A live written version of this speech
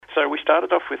So we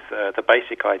started off with the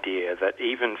basic idea that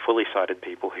even fully sighted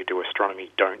people who do astronomy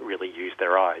don't really use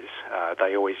their eyes.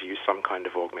 They always use some kind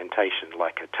of augmentation,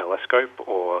 like a telescope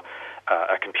or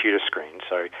a computer screen.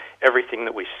 So everything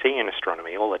that we see in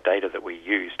astronomy, all the data that we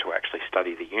use to actually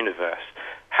study the universe,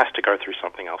 has to go through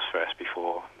something else first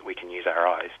before we can use our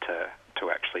eyes to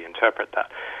actually interpret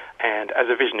that. And as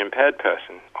a vision-impaired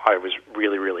person, I was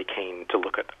really, really keen to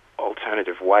look at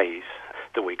alternative ways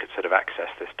that we could sort of access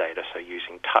this data, so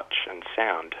using touch and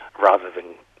sound rather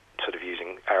than sort of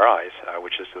using our eyes,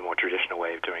 which is the more traditional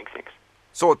way of doing things.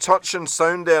 So touch and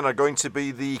sound then are going to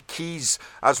be the keys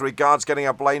as regards getting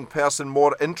a blind person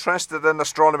more interested in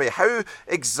astronomy. How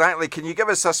exactly, can you give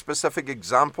us a specific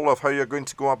example of how you're going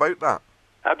to go about that?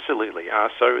 Absolutely.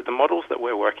 So the models that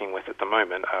we're working with at the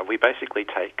moment, we basically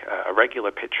take a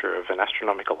regular picture of an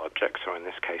astronomical object. So in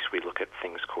this case, we look at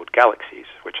things called galaxies,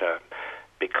 which are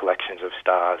big collections of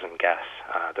stars and gas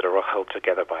that are all held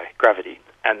together by gravity.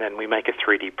 And then we make a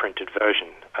 3D printed version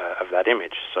of that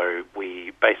image. So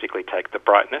we basically take the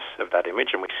brightness of that image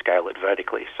and we scale it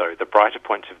vertically. So the brighter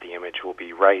points of the image will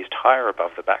be raised higher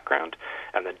above the background,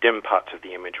 and the dim parts of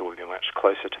the image will be much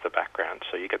closer to the background.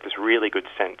 So you get this really good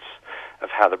sense of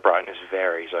how the brightness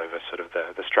varies over sort of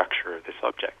the structure of this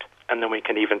object. And then we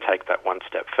can even take that one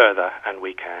step further and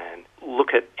we can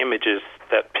look at images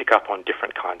that pick up on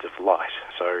different kinds of light.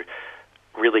 So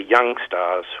really young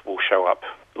stars will show up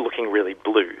looking really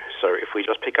blue. So if we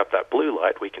just pick up that blue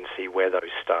light, we can see where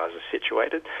those stars are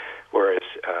situated. Whereas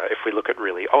if we look at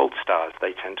really old stars,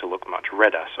 they tend to look much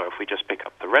redder. So if we just pick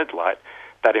up the red light,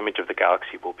 that image of the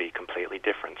galaxy will be completely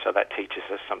different. So that teaches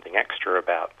us something extra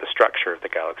about the structure of the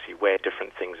galaxy, where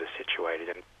different things are situated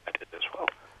in it as well.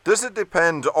 Does it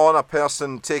depend on a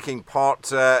person taking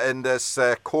part in this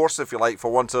course, if you like,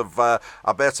 for want of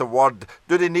a better word?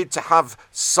 Do they need to have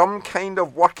some kind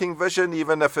of working vision,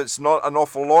 even if it's not an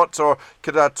awful lot, or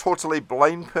could a totally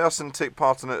blind person take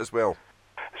part in it as well?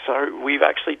 So we've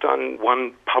actually done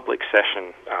one public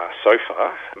session so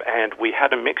far, and we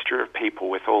had a mixture of people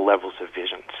with all levels of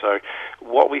vision. So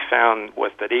what we found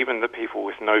was that even the people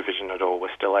with no vision at all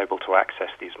were still able to access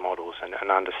these models and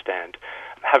understand.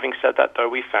 Having said that, though,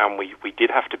 we found we did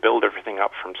have to build everything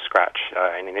up from scratch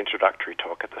in an introductory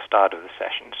talk at the start of the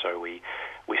session. So we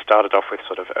started off with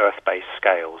sort of Earth-based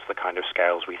scales, the kind of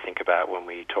scales we think about when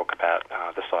we talk about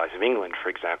the size of England, for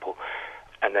example.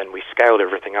 And then we scaled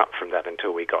everything up from that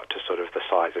until we got to sort of the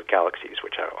size of galaxies,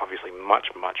 which are obviously much,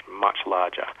 much, much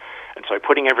larger. And so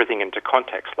putting everything into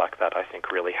context like that, I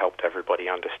think, really helped everybody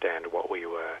understand what we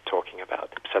were talking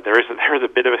about. So there is a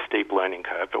bit of a steep learning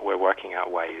curve, but we're working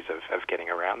out ways of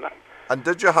getting around that. And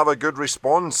did you have a good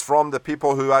response from the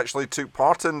people who actually took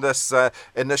part in this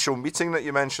initial meeting that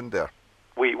you mentioned there?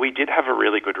 We did have a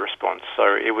really good response.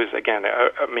 So it was, again,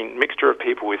 mixture of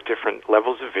people with different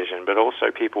levels of vision, but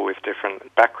also people with different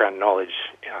background knowledge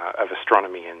of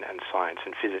astronomy and science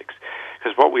and physics.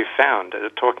 Because what we've found,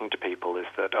 talking to people, is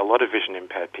that a lot of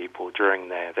vision-impaired people during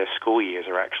their school years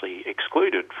are actually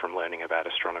excluded from learning about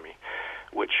astronomy,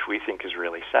 which we think is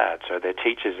really sad. So their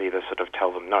teachers either sort of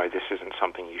tell them, no, this isn't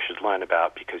something you should learn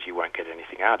about because you won't get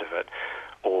anything out of it,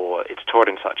 or it's taught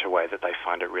in such a way that they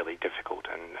find it really difficult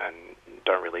and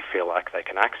don't really feel like they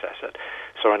can access it.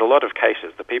 So in a lot of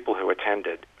cases, the people who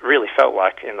attended really felt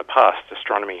like in the past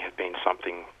astronomy had been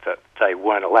something that they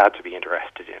weren't allowed to be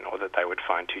interested in or that they would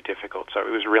find too difficult. So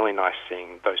it was really nice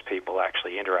seeing those people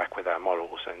actually interact with our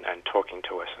models and talking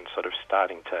to us and sort of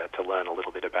starting to learn a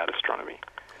little bit about astronomy.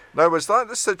 Now, was that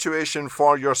the situation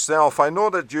for yourself? I know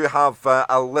that you have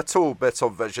a little bit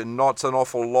of vision, not an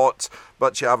awful lot,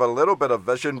 but you have a little bit of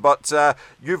vision. But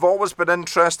you've always been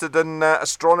interested in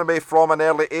astronomy from an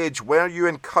early age. Were you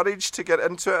encouraged to get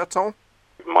into it at all?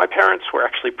 My parents were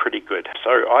actually pretty good.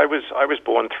 So I was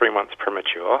born 3 months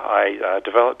premature. I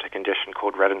developed a condition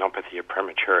called retinopathy of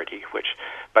prematurity, which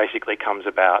basically comes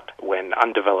about when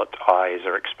undeveloped eyes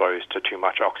are exposed to too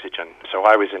much oxygen. So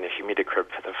I was in a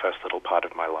humidicrib for the first little part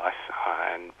of my life,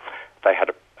 and they had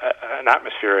an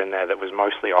atmosphere in there that was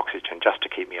mostly oxygen just to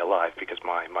keep me alive because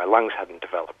my lungs hadn't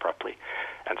developed properly.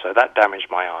 And so that damaged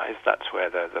my eyes. That's where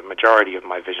the majority of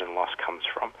my vision loss comes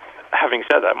from. Having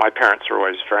said that, my parents were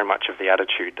always very much of the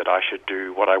attitude that I should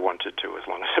do what I wanted to as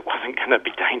long as it wasn't going to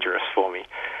be dangerous for me.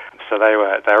 So they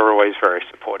were always very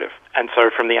supportive. And so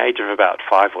from the age of about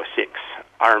 5 or 6,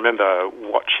 I remember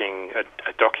watching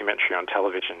a documentary on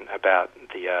television about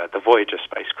the Voyager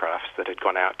spacecrafts that had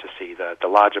gone out to see the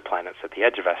larger planets at the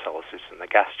edge of our solar system, the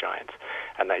gas giants,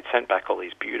 and they'd sent back all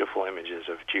these beautiful images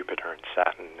of Jupiter and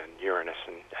Saturn and Uranus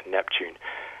and Neptune.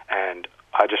 And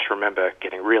I just remember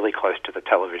getting really close to the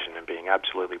television and being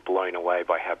absolutely blown away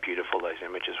by how beautiful those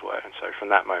images were. And so from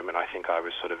that moment, I think I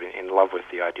was sort of in love with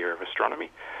the idea of astronomy.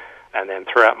 And then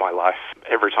throughout my life,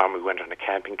 every time we went on a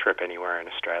camping trip anywhere in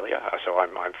Australia, so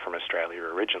I'm from Australia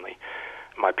originally,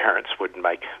 my parents would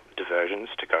make diversions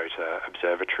to go to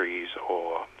observatories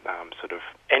or sort of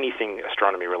anything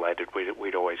astronomy related,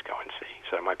 we'd always go and see.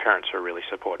 So my parents were really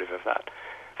supportive of that.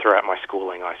 Throughout my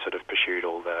schooling, I sort of pursued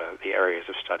all the areas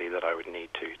of study that I would need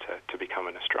to become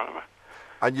an astronomer.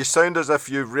 And you sound as if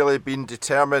you've really been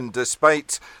determined,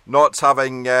 despite not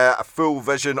having a full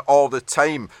vision all the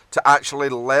time, to actually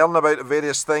learn about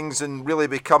various things and really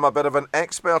become a bit of an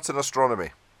expert in astronomy.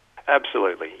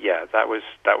 Absolutely, yeah. That was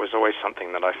always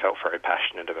something that I felt very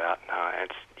passionate about.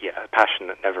 It's a passion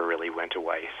that never really went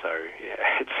away. So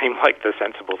yeah, it seemed like the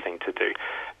sensible thing to do.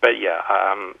 But yeah,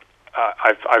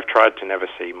 I've tried to never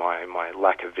see my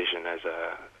lack of vision as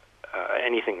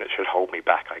anything that should hold me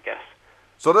back, I guess.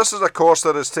 So this is a course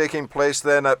that is taking place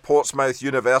then at Portsmouth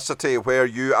University, where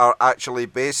you are actually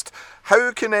based.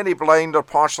 How can any blind or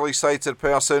partially sighted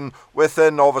person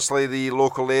within obviously the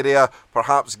local area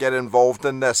perhaps get involved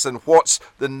in this, and what's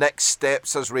the next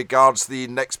steps as regards the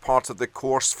next part of the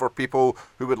course for people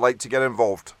who would like to get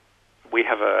involved? We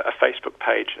have a Facebook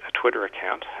page, a Twitter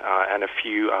account, and a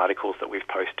few articles that we've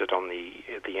posted on the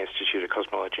Institute of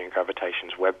Cosmology and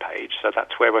Gravitation's webpage. So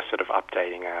that's where we're sort of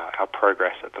updating our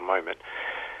progress at the moment.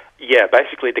 Yeah,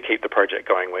 basically to keep the project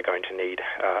going, we're going to need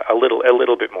a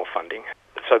little bit more funding.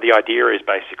 So the idea is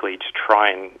basically to try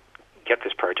and get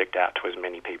this project out to as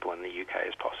many people in the UK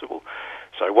as possible.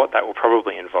 So what that will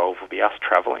probably involve will be us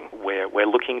travelling. We're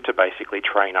looking to basically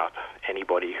train up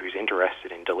anybody who's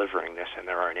interested in delivering this in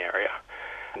their own area.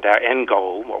 And our end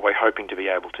goal, what we're hoping to be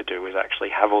able to do, is actually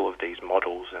have all of these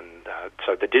models, and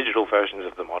so the digital versions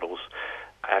of the models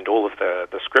and all of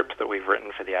the script that we've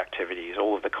written for the activities,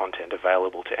 all of the content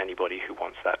available to anybody who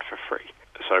wants that for free.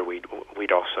 So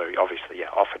we'd also obviously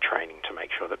offer training to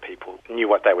make sure that people knew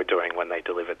what they were doing when they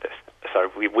delivered this.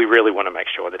 So we really want to make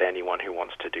sure that anyone who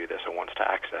wants to do this or wants to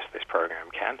access this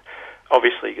program can.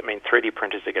 Obviously, 3D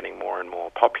printers are getting more and more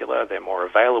popular. They're more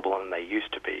available than they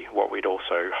used to be. What we'd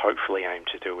also hopefully aim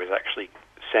to do is actually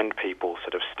send people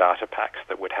sort of starter packs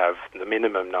that would have the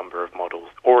minimum number of models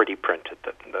already printed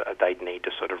that they'd need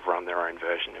to sort of run their own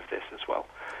version of this as well.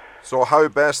 So how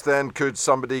best then could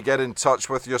somebody get in touch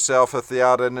with yourself if they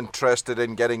are interested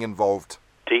in getting involved?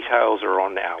 Details are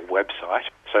on our website.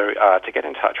 So to get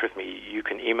in touch with me, you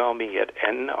can email me at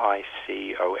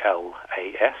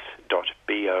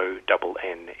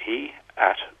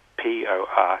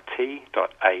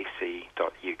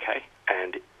nicolas.bone@port.ac.uk.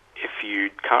 And if you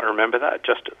can't remember that,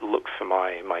 just look for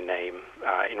my name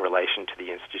in relation to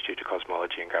the Institute of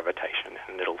Cosmology and Gravitation,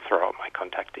 and it'll throw up my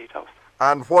contact details.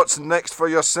 And what's next for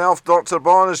yourself, Dr.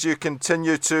 Bonne, as you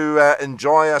continue to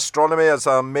enjoy astronomy as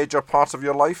a major part of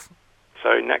your life?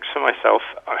 So next for myself,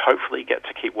 I hopefully get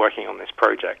to keep working on this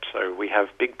project. So we have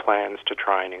big plans to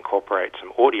try and incorporate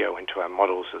some audio into our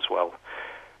models as well.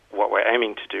 What we're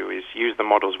aiming to do is use the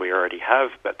models we already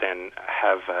have, but then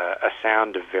have a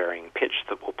sound of varying pitch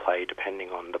that will play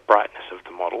depending on the brightness of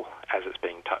the model as it's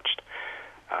being touched.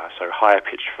 So higher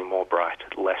pitch for more bright,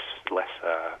 less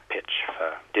pitch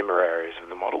for dimmer areas of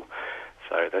the model.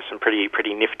 So there's some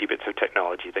pretty nifty bits of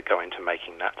technology that go into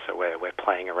making that, so we're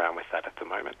playing around with that at the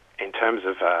moment. In terms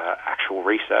of actual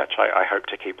research, I hope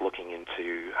to keep looking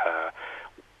into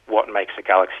what makes a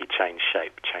galaxy change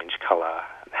shape, change colour,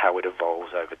 how it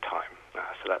evolves over time.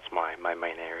 So that's my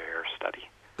main area of study.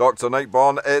 Dr. Nick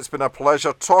Bonne, it's been a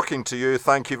pleasure talking to you.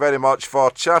 Thank you very much for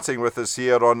chatting with us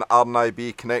here on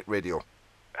RNIB Connect Radio.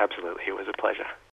 Absolutely, it was a pleasure.